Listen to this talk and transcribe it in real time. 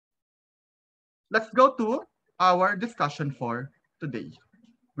let's go to our discussion for today,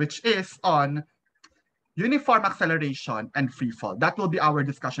 which is on uniform acceleration and free fall. That will be our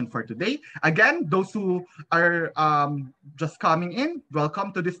discussion for today. Again, those who are just coming in,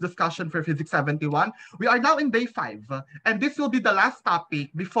 welcome to this discussion for Physics 71. We are now in day 5, and this will be the last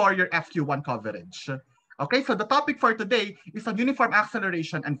topic before your FQ1 coverage. Okay, so the topic for today is on uniform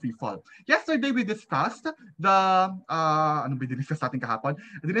acceleration and free fall. Yesterday, we discussed the, ano ba diniscuss natin kahapon?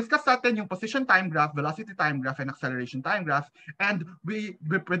 Diniscuss natin yung position time graph, velocity time graph, and acceleration time graph. And we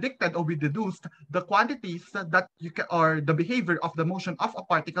predicted or we deduced the quantities that you can, or the behavior of the motion of a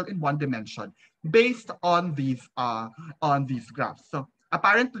particle in one dimension based on these graphs. So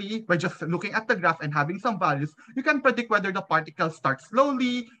apparently, by just looking at the graph and having some values, you can predict whether the particle starts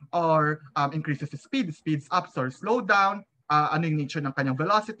slowly or increases its speed, speeds up or slow down, ano yung nature ng kanyang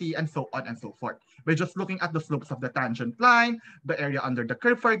velocity, and so on and so forth. By just looking at the slopes of the tangent line, the area under the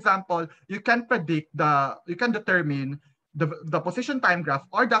curve, for example, you can determine the position time graph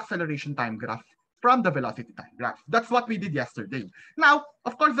or the acceleration time graph from the velocity time graph. That's what we did yesterday. Now,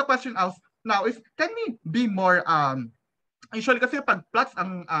 of course, the question now is, can we be more usually kasi pag plots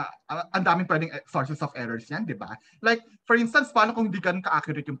ang daming pwedeng sources of errors yan, di ba? Like, for instance, paano kung hindi ganun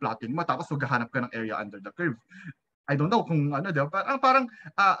ka-accurate yung plotting mo tapos maghahanap ka ng area under the curve? I don't know kung ano, di ba? Parang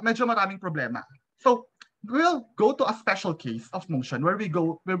medyo maraming problema. So, we'll go to a special case of motion where we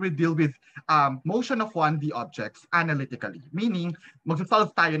deal with motion of 1D objects analytically, meaning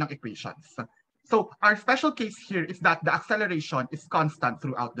mag-solve tayo ng equations. So, our special case here is that the acceleration is constant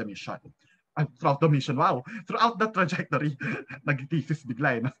throughout the mission. Throughout the trajectory. Nag-thesis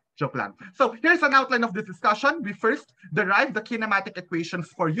bigla, no? Joke lang. So here's an outline of this discussion. We first derive the kinematic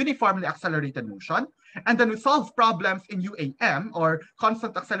equations for uniformly accelerated motion, and then we solve problems in UAM, or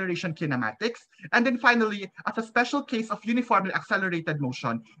constant acceleration kinematics, and then finally, as a special case of uniformly accelerated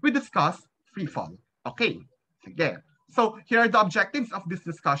motion, we discuss free fall. Okay, sige. So here are the objectives of this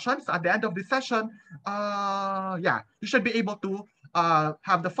discussion. So at the end of this session, you should be able to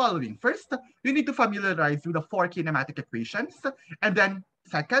have the following. First, you need to familiarize with the 4 kinematic equations. And then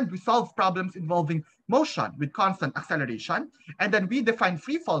second, we solve problems involving motion with constant acceleration. And then we define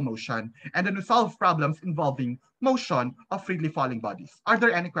free fall motion. And then we solve problems involving motion of freely falling bodies. Are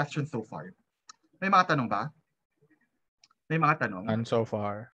there any questions so far? May mga tanong ba? May mga tanong? None so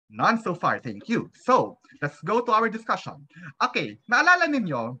far. None so far, thank you. So, let's go to our discussion. Okay, naalala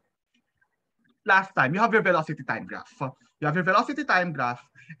ninyo, last time, you have your velocity time graph. You have your velocity time graph,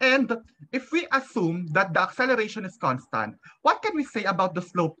 and if we assume that the acceleration is constant, what can we say about the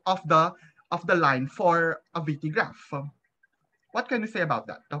slope of the line for a VT graph? What can we say about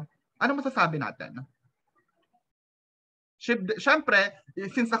that? Ano masasabi natin? Siyempre,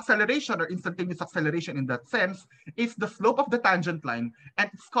 since acceleration or instantaneous acceleration in that sense is the slope of the tangent line and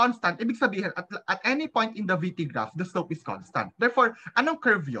it's constant, ibig sabihin at any point in the VT graph, the slope is constant. Therefore, anong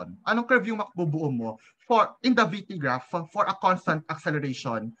curve yun? Anong curve yung makubuo mo in the VT graph for a constant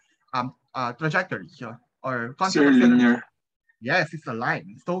acceleration trajectory or constant linear. Yes, it's a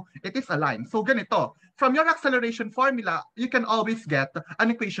line. So it is a line. So ganito, from your acceleration formula, you can always get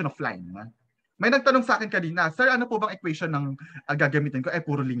an equation of line. May nagtanong sa akin kanina, sir, ano po bang equation ng gagamitin ko?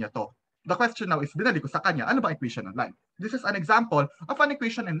 Puro linya to. The question now is, binali ko sa kanya, ano bang equation ng line? This is an example of an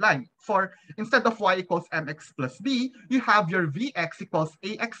equation in line. For instead of y equals mx plus b, you have your vx equals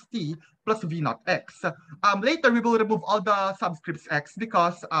axt plus v naught x. Later, we will remove all the subscripts x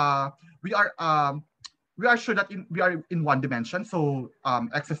because we are sure that we are in one dimension. So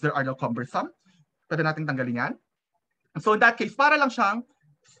x's there are no cumbersome. Pwede natin tanggalin yan. So in that case, para lang siyang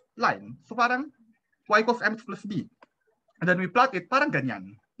line. So parang y equals mx plus b. And then we plot it, parang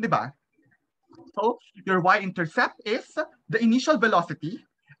ganyan. Di ba? So your y-intercept is the initial velocity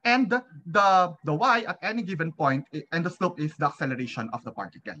and the y at any given point, and the slope is the acceleration of the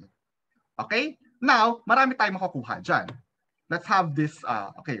particle. Okay? Now, marami tayong makukuha dyan. Let's have this,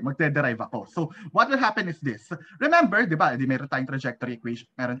 okay, magde-derive ako. So what will happen is this. Remember, di ba, meron tayong trajectory equation,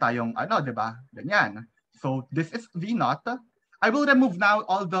 meron tayong, di ba, ganyan. So this is v naught. I will remove now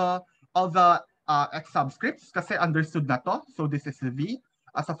all the x subscripts kasi understood na to. So this is v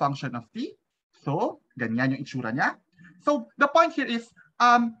as a function of t. So ganyan yung itsura niya. So the point here is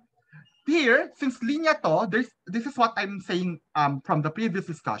here, since linya to, this is what I'm saying from the previous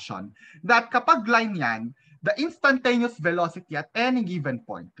discussion, that kapag line yan, the instantaneous velocity at any given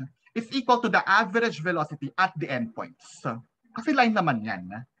point is equal to the average velocity at the endpoints. Kasi line naman yan.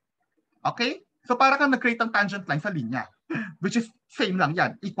 Okay? So para kang nag-create ng tangent line sa linya, which is same lang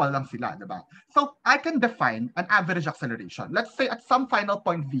yan, equal lang sila, diba? So I can define an average acceleration. Let's say at some final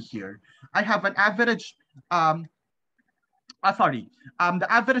point v here, I have an average, the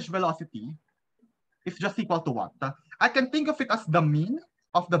average velocity is just equal to what? I can think of it as the mean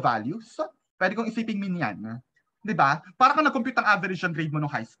of the values. Pwede kong isiping mean yan. Di ba? Para kang nag-compute ang average ng grade mo nung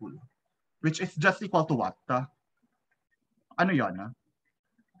high school. Which is just equal to what? Ano yon?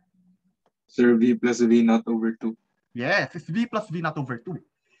 Sir, V plus V not over 2. Yes, it's V plus V not over 2.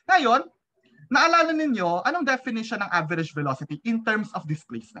 Ngayon, naalala ninyo, anong definition ng average velocity in terms of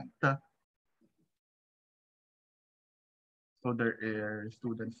displacement? So there are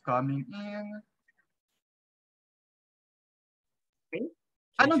students coming in. Okay.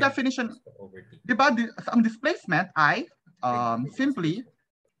 Anong definition? Diba, ang displacement ay simply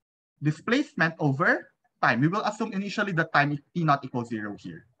displacement over time. We will assume initially that time is t not equals 0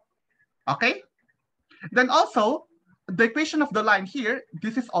 here. Okay? Then also, the equation of the line here,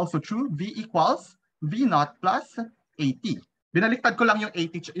 this is also true. V equals V naught plus AT. Binaliktad ko lang yung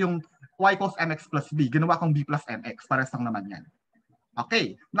AT, yung y equals mx plus b. Ginawa kong b plus mx. Pares lang naman yan.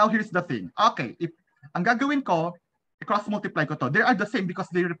 Okay, now here's the thing. Okay, if ang gagawin ko, cross-multiply ko to. They are the same because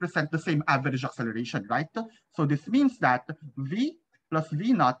they represent the same average acceleration, right? So this means that v plus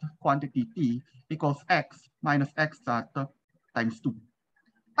v naught quantity t equals x minus x naught times 2.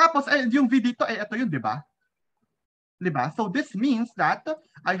 Tapos, yung v dito, ito yun, di ba? Diba? So this means that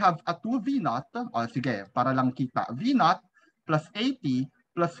I have a 2v naught, o sige, para lang kita, v naught plus at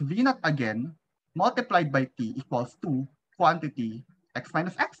plus v naught again, multiplied by t equals 2 quantity x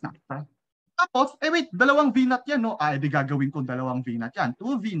minus x naught. Tapos, wait, dalawang v naught yan, no? Di gagawin kong dalawang v naught yan.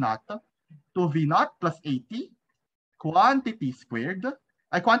 2v naught plus at quantity squared,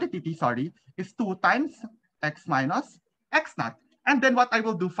 quantity t, sorry, is 2 times x minus x naught. And then what I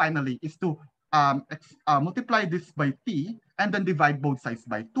will do finally is to multiply this by t and then divide both sides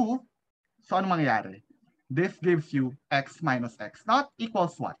by 2. So ano mangyayari? This gives you x minus x naught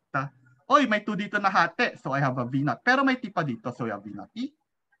equals what? Oy, may 2 dito na hati. So I have a v naught. Pero may t pa dito. So I have v naught t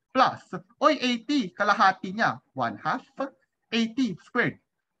plus. Oy, at, kalahati niya. 1/2 at squared.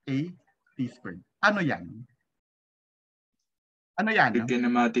 At squared. Ano yan? Ano yan? The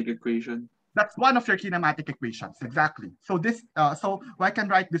kinematic equation. That's one of your kinematic equations, exactly. So this, so I can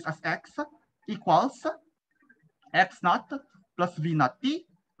write this as x equals x naught plus v naught t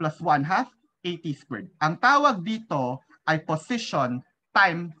plus 1/2 at squared. Ang tawag dito ay position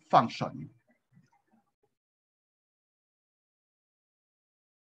time function.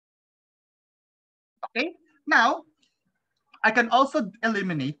 Okay, now I can also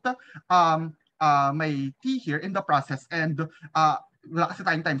eliminate my t here in the process and wala kasi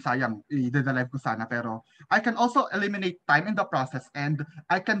time sayang, i-derive ko sana, pero I can also eliminate time in the process and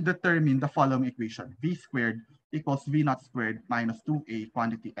I can determine the following equation. V squared equals V naught squared minus 2a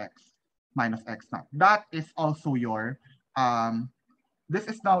quantity x minus x naught. That is also your, this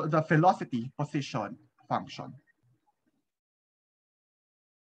is now the velocity position function.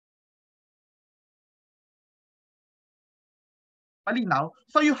 Malinaw?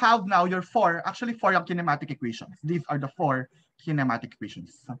 So you have now your actually four yung kinematic equations. These are the 4 kinematic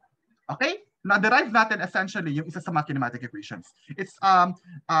equations. Okay? Na-derive natin essentially yung isa sa mga kinematic equations. It's,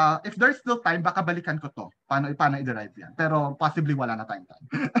 if there's still time, baka balikan ko to. Paano i-derive yan. Pero possibly wala na time.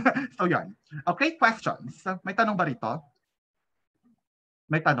 So yan. Okay, questions? May tanong ba rito?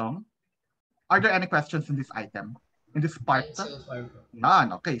 May tanong? Are there any questions in this item? In this part?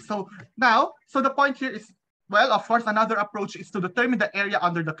 None. Okay, so now, so the point here is, well, of course, another approach is to determine the area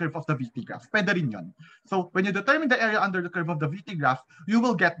under the curve of the VT graph. Pwede rin yun. So when you determine the area under the curve of the VT graph, you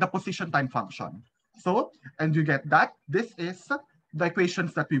will get the position time function. So, and you get that, this is the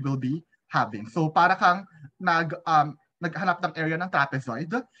equations that we will be having. So para kang naghanap ng area ng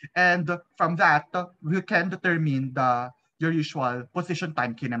trapezoid, and from that, we can determine your usual position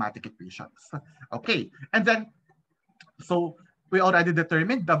time kinematic equations. Okay, and then, so we already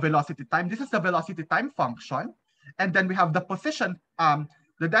determined the velocity time. This is the velocity time function. And then we have the position,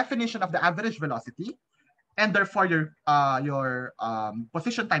 the definition of the average velocity, and therefore your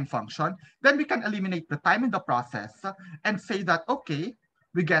position time function. Then we can eliminate the time in the process and say that, okay,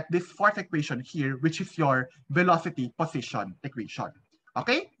 we get this fourth equation here, which is your velocity position equation.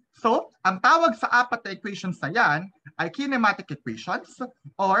 Okay? So, ang tawag sa apat na equations na yan ay kinematic equations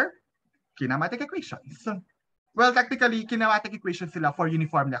or kinematic equations. Well, technically, kinematic equations sila for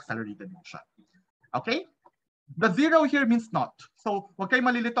uniformly accelerated motion. Okay? The zero here means not. So, huwag kayo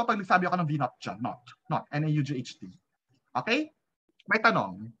malilito pag nagsabi ako ng V naught dyan. Not. N-A-U-G-H-T. Okay? May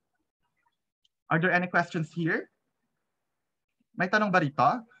tanong. Are there any questions here? May tanong ba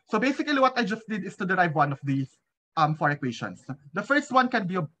rito? So, basically, what I just did is to derive one of these 4 equations. The first one can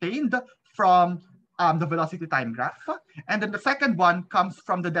be obtained from the velocity time graph. And then the second one comes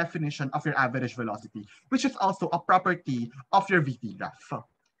from the definition of your average velocity, which is also a property of your VT graph.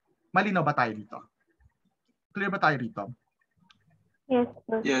 Malinaw ba tayo dito? Clear ba tayo rito? Yes,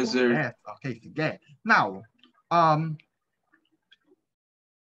 Yes, sir. Yes. Okay, sige. Now, um,